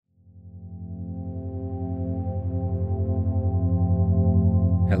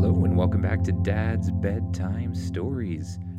Hello, and welcome back to Dad's Bedtime Stories.